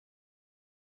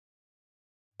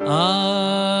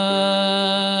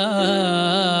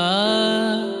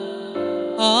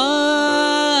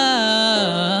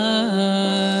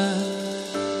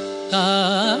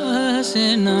काश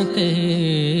न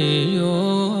कहियो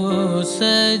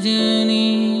सजनी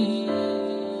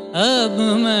अब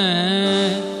मैं,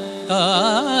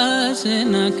 काश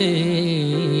न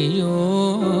कहियो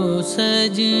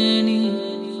सजनी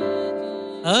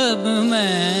अब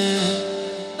मैं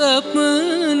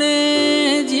अपने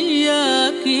जिया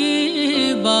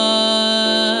की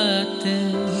बात,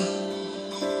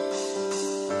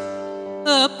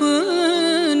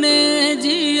 अपने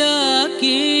जिया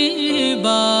की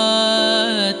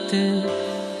बात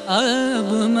अब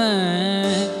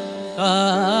मैं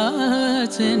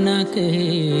काश न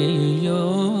कहियो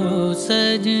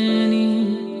सजनी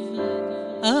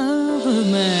अब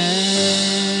मैं।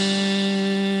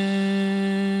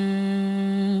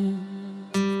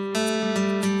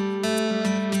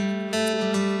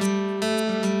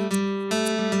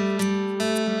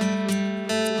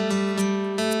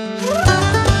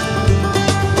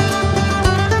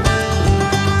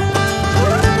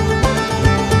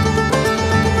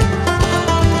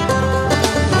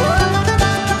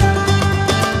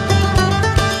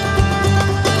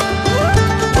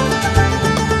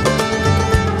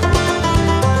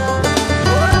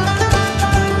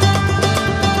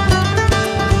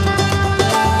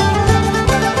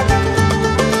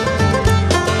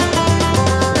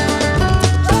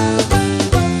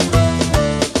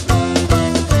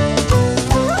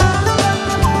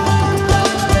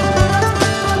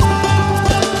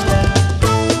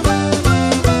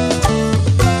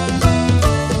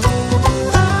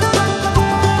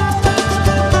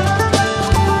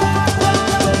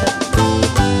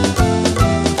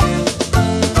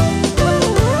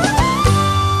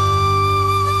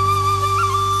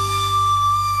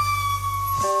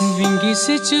 विंगी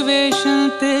सिचुएशन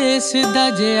ते सीधा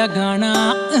जिहा गाना,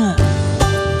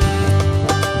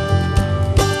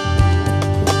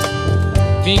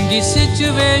 विंगी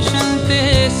सिचुएशन ते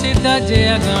सीधा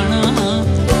जिहा गाना,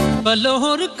 भलो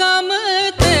होर काम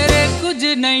तेरे कुछ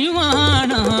नहीं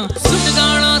आना। सुट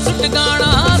गाना सुट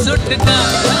गाना सुट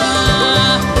गाना,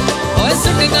 ओए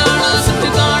सुट गाना सुट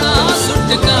गाना सुट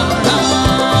गाना।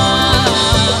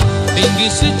 विंगी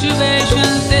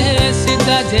सिचुएशन ते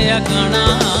सीधा जिहा गाना,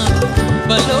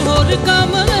 भलो होर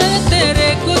काम तेरे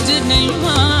कुछ नहीं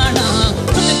आना।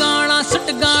 सुट गाना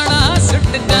सुट गाना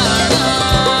सुट गाना,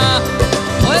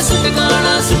 ओए सुट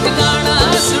गाना सुट गाना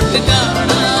सुट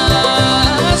गाना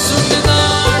सुट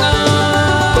गाना।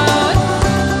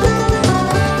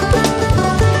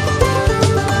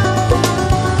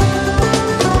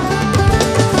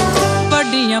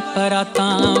 बड़ियां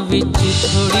परातां विच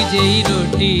थोड़ी जेही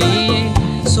रोटी,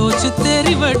 सोच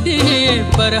तेरी वड्डी है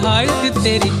पर हाइट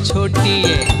तेरी छोटी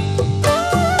है।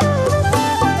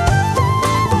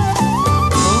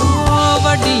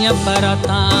 वड्डियां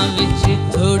परातां विच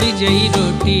थोड़ी जही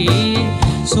रोटी,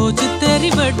 सोच तेरी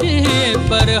वड्डी है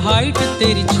पर हाइट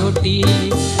तेरी छोटी।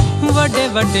 वड्डे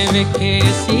वड्डे वेखे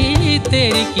सी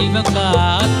तेरी की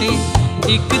वकात,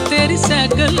 एक तेरी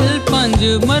सैकल 5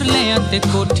 मरलियां ते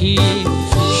कोठी।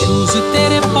 शूज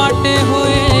तेरे पाटे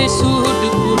होए सूट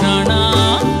पुराना,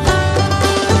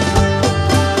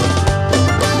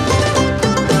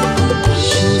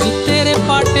 शूज तेरे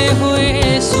पाटे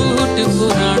होए सूट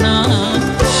पुराना।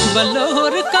 बल्लो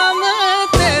होर काम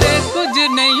तेरे कुछ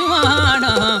नहीं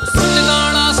आना। सुट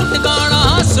गाना सुट गाना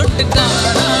सुट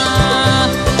गाना,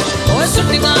 ओ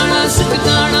सुट गाना सुट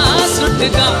गाना सुट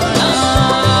गाना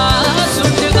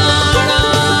सुट गाना।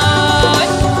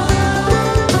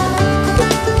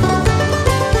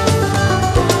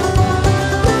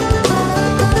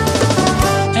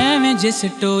 एवें जे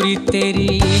स्टोरी तेरी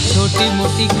छोटी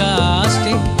मोटी कास्ट,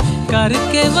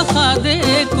 करके वखा दे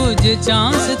कुछ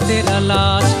चांस तेरा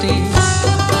लास्ट।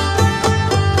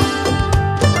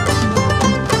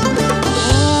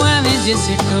 एवें जे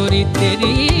स्टोरी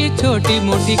तेरी छोटी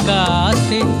मोटी कास्ट,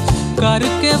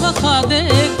 करके वखा दे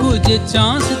कुछ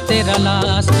चांस तेरा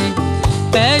लास्ट।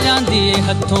 पै जांदी है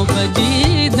हथों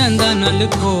बजी दंदा नल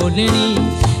खोलनी,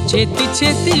 छेती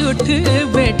छेती उठ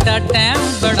बेटा टाइम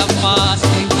बड़ा पास।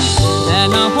 ऐ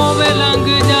ना होवे लंघ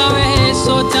जावे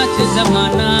सोचा च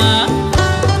जमाना,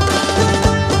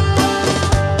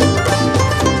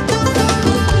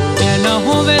 ऐ ना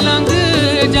होवे लंघ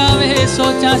जावे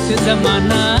सोचा च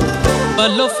जमाना।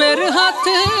 पलो फिर हाथ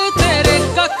तेरे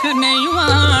कख नहीं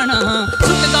आना।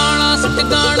 सुट गाना सुट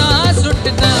गाना सुट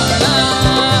गाना,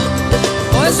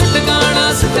 ओए सुट गाना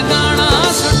सुट गाना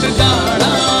सुट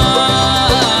गाना।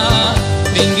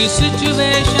 विंगी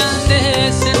सिचुएशन ते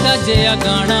सीधा जिहा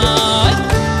गाना,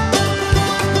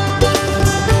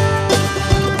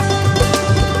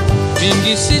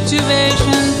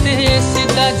 सिचुएशन ते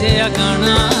सीधा जिहा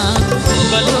गाना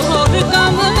बलोर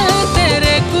कम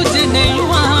तेरे कुछ नहीं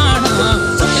आना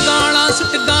सुट गाना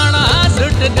सुट गाना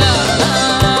सुट गा